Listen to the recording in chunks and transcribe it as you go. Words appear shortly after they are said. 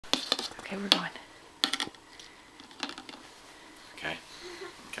Okay, we're going. Okay.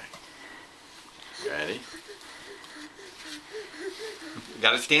 Okay. Ready? We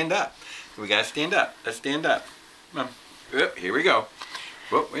gotta stand up. We gotta stand up. Let's stand up. Come on. Oop, here we go.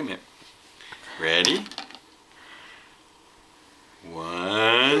 Whoa, wait a minute. Ready?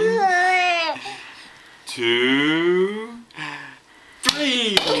 1, 2,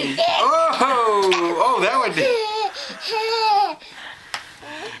 3. Oh, that one did.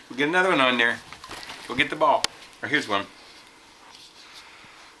 We'll get another one on there. Go get the ball. Or here's one.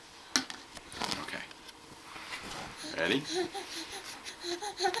 Okay. Ready?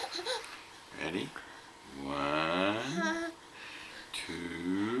 Ready? 1,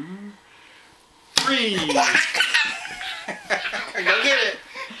 2, 3. Go get it.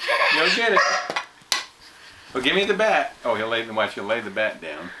 Go get it. Well, give me the bat. Oh, he'll lay the bat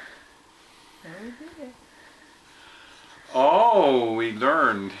down. Oh, we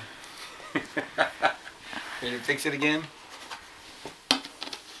learned. Can you fix it again?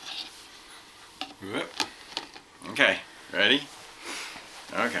 Whoop. Okay, ready?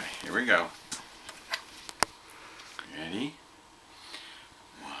 Okay, here we go. Ready?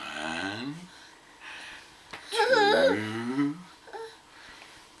 1, 2,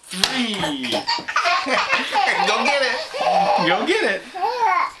 3. Go get it. Go get it.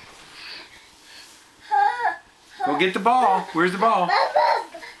 Go get the ball. Where's the ball?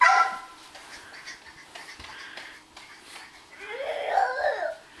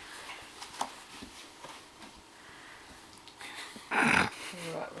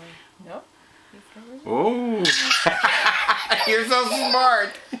 Nope. Oh, you're so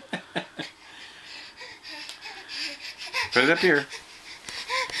smart. Put it up here.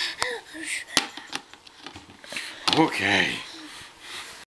 Okay.